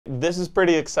this is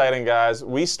pretty exciting, guys.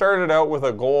 We started out with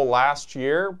a goal last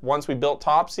year. Once we built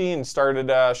Topsy and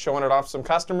started showing it off to some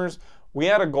customers, we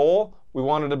had a goal. We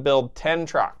wanted to build 10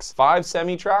 trucks, 5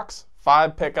 semi-trucks,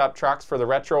 5 pickup trucks for the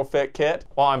retrofit kit.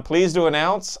 Well, I'm pleased to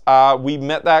announce we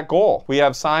met that goal. We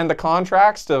have signed the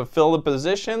contracts to fill the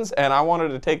positions, and I wanted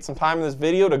to take some time in this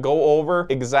video to go over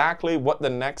exactly what the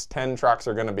next 10 trucks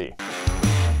are gonna be.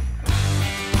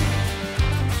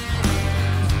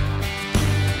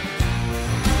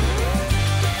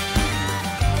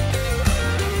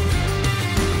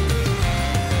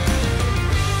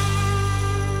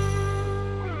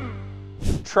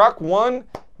 Truck 1,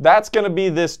 that's going to be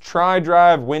this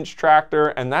tri-drive winch tractor,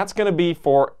 and that's going to be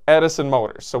for Edison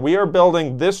Motors. So we are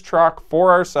building this truck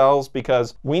for ourselves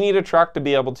because we need a truck to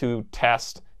be able to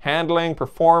test handling,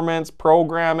 performance,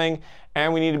 programming,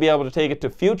 and we need to be able to take it to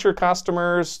future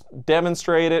customers,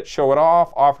 demonstrate it, show it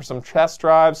off, offer some test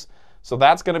drives. So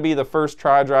that's going to be the first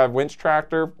tri-drive winch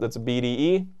tractor. That's a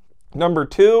BDE. Number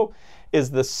 2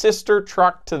 is the sister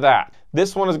truck to that.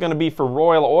 This one is going to be for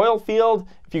Royal Oilfield.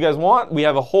 If you guys want, we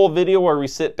have a whole video where we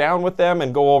sit down with them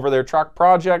and go over their truck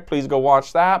project. Please go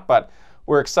watch that, but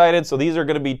we're excited. So these are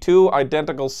going to be 2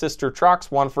 identical sister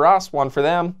trucks, one for us, one for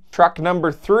them. Truck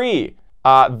number 3,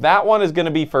 that one is going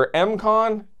to be for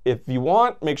Emcon. If you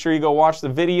want, make sure you go watch the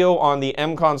video on the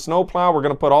Emcon snowplow. We're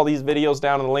going to put all these videos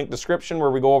down in the link description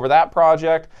where we go over that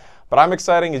project. But I'm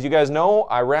excited, as you guys know,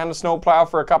 I ran a snowplow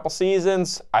for a couple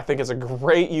seasons. I think it's a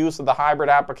great use of the hybrid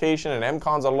application, and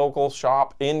Emcon's a local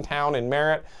shop in town in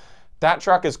Merritt. That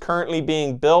truck is currently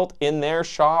being built in their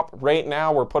shop right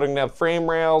now. We're putting the frame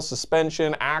rails,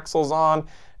 suspension, axles on,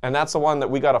 and that's the one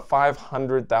that we got a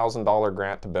 $500,000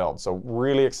 grant to build. So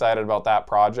really excited about that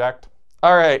project.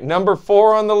 All right, number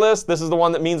 4 on the list. This is the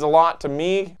one that means a lot to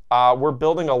me. We're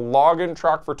building a logging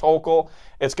truck for Tolko.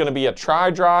 It's going to be a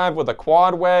tri-drive with a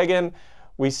quad wagon.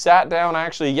 We sat down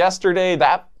actually yesterday.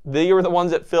 They were the ones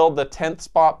that filled the 10th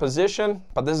spot position,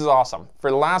 but this is awesome.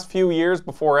 For the last few years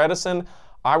before Edison,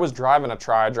 I was driving a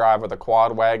tri-drive with a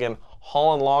quad wagon,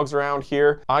 hauling logs around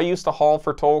here. I used to haul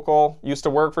for Tolko, used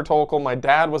to work for Tolko. My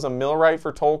dad was a millwright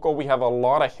for Tolko. We have a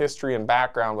lot of history and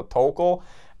background with Tolko.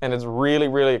 And it's really,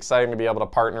 really exciting to be able to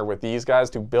partner with these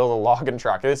guys to build a logging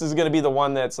truck. This is going to be the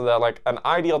one that's like an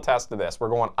ideal test of this. We're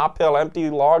going uphill, empty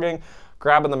logging,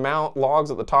 grabbing the logs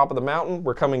at the top of the mountain.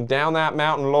 We're coming down that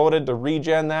mountain loaded to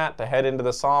regen that, to head into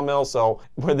the sawmill. So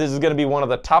this is going to be one of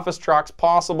the toughest trucks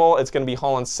possible. It's going to be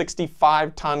hauling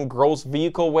 65-ton gross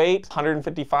vehicle weight,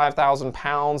 155,000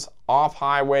 pounds off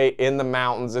highway in the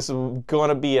mountains. This is going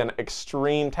to be an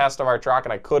extreme test of our truck,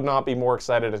 and I could not be more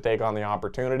excited to take on the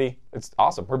opportunity. It's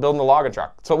awesome. We're building a logging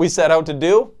truck. That's what we set out to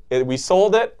do. We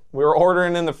sold it. We were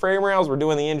ordering in the frame rails. We're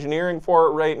doing the engineering for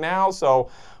it right now. So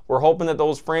we're hoping that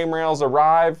those frame rails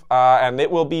arrive, and it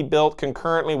will be built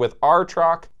concurrently with our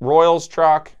truck, Royal's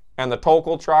truck, and the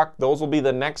Tolko truck. Those will be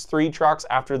the next 3 trucks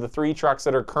after the 3 trucks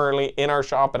that are currently in our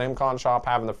shop and Emcon shop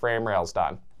having the frame rails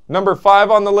done. Number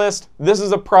 5 on the list, this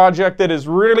is a project that is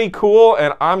really cool,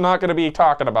 and I'm not going to be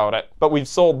talking about it. But we've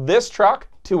sold this truck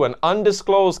to an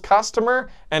undisclosed customer,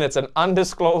 and it's an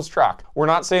undisclosed truck. We're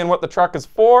not saying what the truck is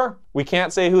for. We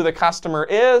can't say who the customer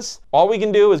is. All we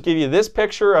can do is give you this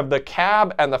picture of the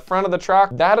cab and the front of the truck.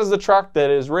 That is the truck that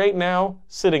is right now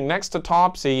sitting next to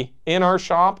Topsy in our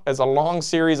shop as a long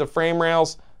series of frame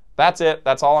rails. That's it.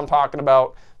 That's all I'm talking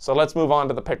about. So let's move on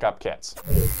to the pickup kits.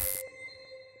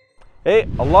 Hey,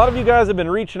 a lot of you guys have been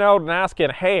reaching out and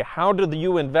asking, hey, how do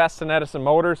you invest in Edison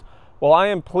Motors? Well, I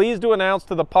am pleased to announce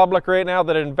to the public right now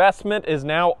that investment is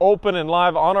now open and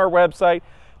live on our website,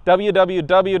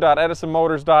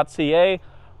 www.edisonmotors.ca.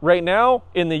 Right now,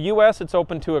 in the US, it's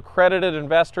open to accredited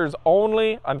investors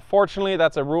only. Unfortunately,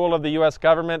 that's a rule of the US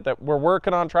government that we're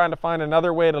working on trying to find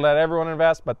another way to let everyone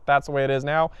invest, but that's the way it is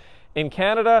now. In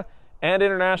Canada and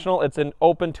international, it's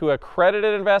open to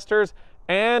accredited investors.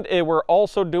 And we're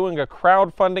also doing a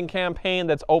crowdfunding campaign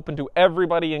that's open to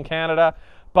everybody in Canada,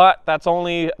 but that's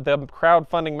only the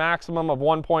crowdfunding maximum of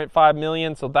 1.5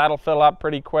 million, so that'll fill up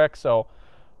pretty quick. So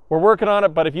we're working on it,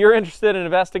 but if you're interested in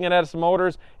investing in Edison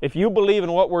Motors, if you believe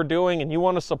in what we're doing and you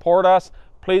want to support us,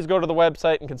 please go to the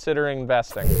website and consider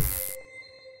investing.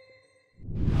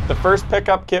 The first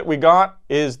pickup kit we got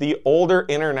is the older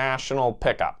International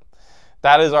pickup.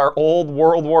 That is our old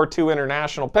World War II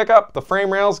International pickup. The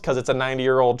frame rails, because it's a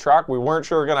 90-year-old truck, we weren't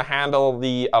sure we're going to handle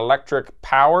the electric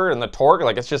power and the torque.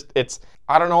 Like I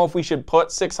don't know if we should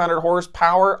put 600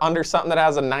 horsepower under something that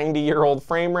has a 90-year-old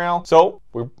frame rail. So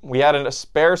we had a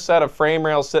spare set of frame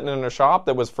rails sitting in a shop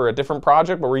that was for a different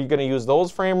project, but we're going to use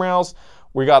those frame rails.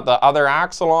 We got the other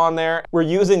axle on there. We're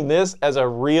using this as a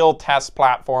real test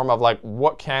platform of like,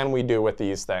 what can we do with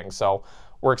these things? So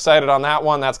we're excited on that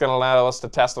one. That's going to allow us to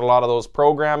test a lot of those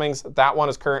programmings. That one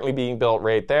is currently being built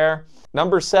right there.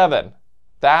 Number 7.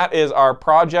 That is our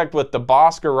project with the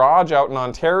Boss Garage out in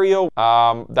Ontario.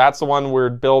 That's the one we're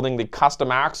building the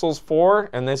custom axles for,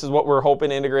 and this is what we're hoping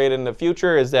to integrate in the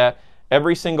future, is that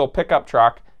every single pickup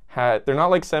truck, they're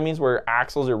not like semis where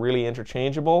axles are really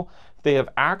interchangeable. They have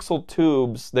axle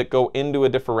tubes that go into a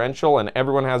differential, and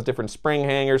everyone has different spring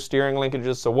hangers, steering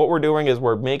linkages. So what we're doing is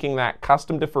we're making that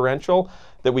custom differential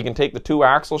that we can take the 2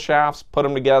 axle shafts, put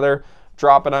them together,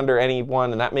 drop it under any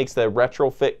one, and that makes the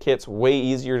retrofit kits way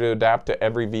easier to adapt to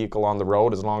every vehicle on the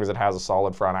road as long as it has a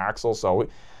solid front axle. So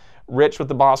Rich with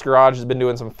the Boss Garage has been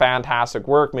doing some fantastic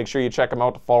work. Make sure you check him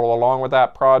out to follow along with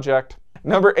that project.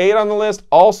 Number 8 on the list,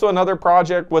 also another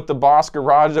project with the Boss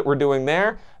Garage that we're doing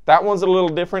there. That one's a little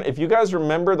different. If you guys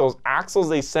remember, those axles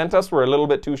they sent us were a little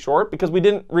bit too short because we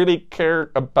didn't really care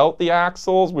about the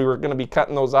axles. We were going to be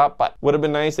cutting those up, but would have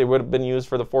been nice. They would have been used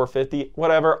for the 450.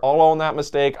 Whatever, I'll own that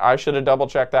mistake. I should have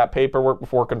double-checked that paperwork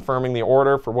before confirming the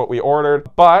order for what we ordered.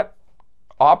 But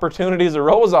opportunities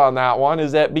arose on that one,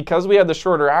 is that because we had the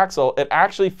shorter axle, it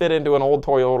actually fit into an old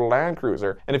Toyota Land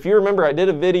Cruiser. And if you remember, I did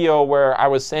a video where I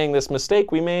was saying this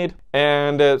mistake we made,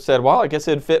 and it said, well, I guess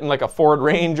it'd fit in like a Ford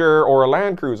Ranger or a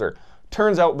Land Cruiser.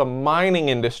 Turns out the mining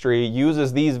industry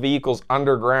uses these vehicles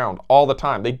underground all the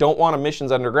time. They don't want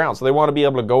emissions underground, so they want to be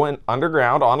able to go in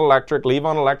underground on electric, leave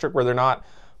on electric where they're not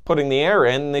putting the air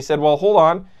in. And they said, well, hold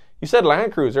on. You said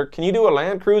Land Cruiser, can you do a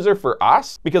Land Cruiser for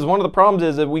us? Because one of the problems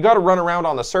is that we got to run around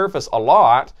on the surface a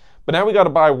lot, but now we got to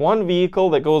buy one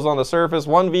vehicle that goes on the surface,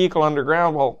 one vehicle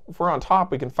underground. Well, if we're on top,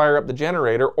 we can fire up the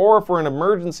generator, or if we're in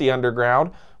emergency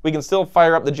underground, we can still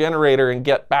fire up the generator and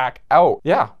get back out.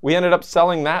 Yeah, we ended up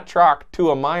selling that truck to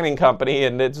a mining company,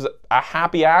 and it's a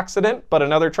happy accident, but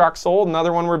another truck sold,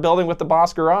 another one we're building with the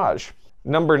Boss Garage.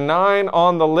 Number 9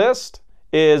 on the list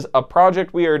is a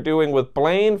project we are doing with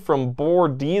Blaine from Bore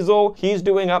Diesel. He's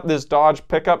doing up this Dodge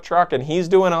pickup truck, and he's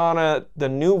doing on the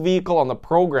new vehicle on the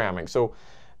programming. So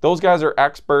those guys are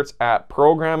experts at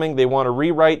programming. They want to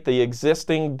rewrite the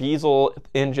existing diesel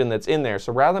engine that's in there.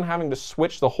 So rather than having to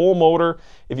switch the whole motor,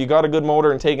 if you got a good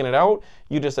motor and taking it out,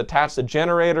 you just attach the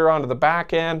generator onto the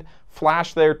back end,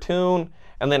 flash their tune,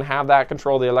 and then have that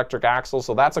control the electric axle.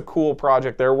 So that's a cool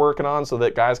project they're working on so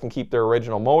that guys can keep their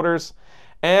original motors.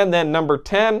 And then number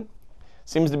 10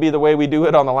 seems to be the way we do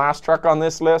it on the last truck on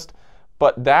this list,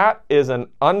 but that is an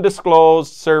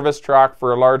undisclosed service truck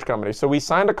for a large company. So we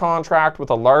signed a contract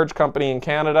with a large company in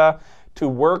Canada to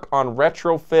work on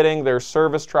retrofitting their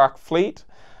service truck fleet.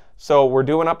 So we're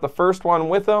doing up the first one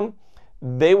with them.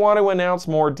 They want to announce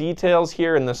more details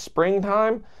here in the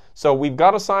springtime. So we've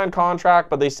got a signed contract,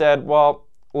 but they said, well,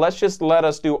 let's just let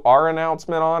us do our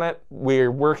announcement on it.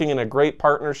 We're working in a great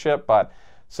partnership,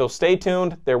 so stay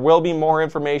tuned. There will be more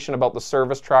information about the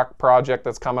service truck project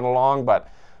that's coming along, but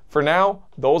for now,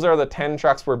 those are the 10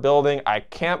 trucks we're building. I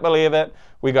can't believe it.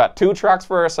 We got 2 trucks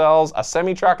for ourselves, a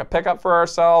semi-truck, a pickup for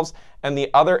ourselves, and the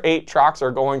other 8 trucks are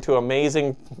going to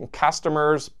amazing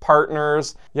customers,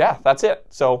 partners. Yeah, that's it.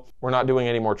 So we're not doing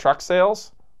any more truck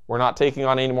sales. We're not taking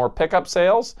on any more pickup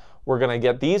sales. We're gonna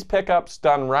get these pickups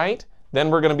done right. Then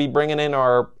we're going to be bringing in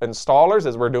our installers,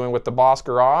 as we're doing with the Boss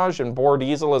Garage, and Bore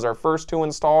Diesel is our first 2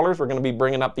 installers. We're going to be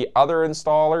bringing up the other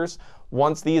installers.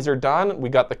 Once these are done, we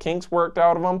got the kinks worked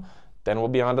out of them, then we'll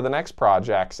be on to the next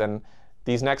projects. And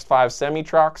these next 5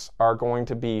 semi-trucks are going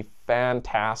to be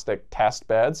fantastic test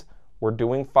beds. We're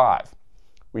doing 5.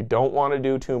 We don't want to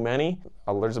do too many.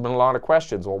 There's been a lot of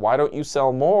questions. Well, why don't you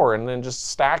sell more and then just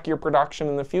stack your production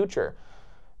in the future?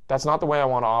 That's not the way I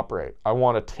want to operate. I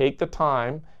want to take the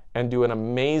time and do an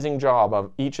amazing job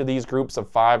of each of these groups of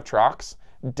 5 trucks,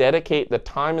 dedicate the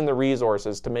time and the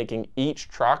resources to making each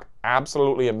truck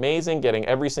absolutely amazing, getting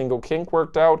every single kink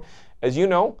worked out. As you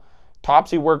know,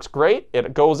 Topsy works great.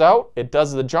 It goes out, it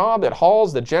does the job, it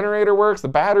hauls, the generator works, the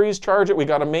batteries charge it, we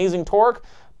got amazing torque,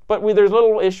 but there's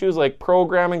little issues like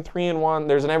programming 3-in-1,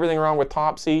 there's everything wrong with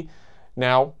Topsy.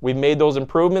 Now, we've made those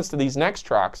improvements to these next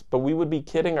trucks, but we would be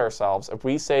kidding ourselves if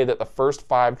we say that the first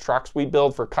 5 trucks we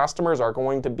build for customers are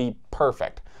going to be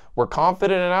perfect. We're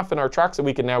confident enough in our trucks that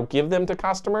we can now give them to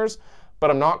customers, but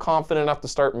I'm not confident enough to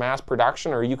start mass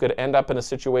production, or you could end up in a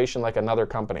situation like another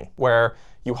company where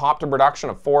you hop to production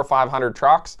of 400 or 500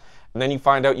 trucks, and then you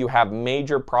find out you have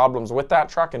major problems with that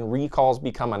truck and recalls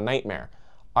become a nightmare.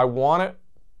 I want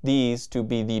these to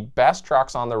be the best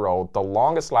trucks on the road, the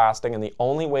longest lasting, and the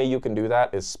only way you can do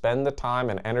that is spend the time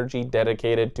and energy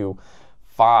dedicated to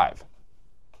 5.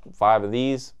 5 of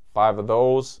these, 5 of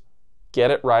those, get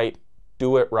it right,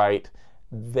 do it right.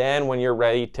 Then when you're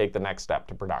ready, take the next step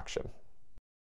to production.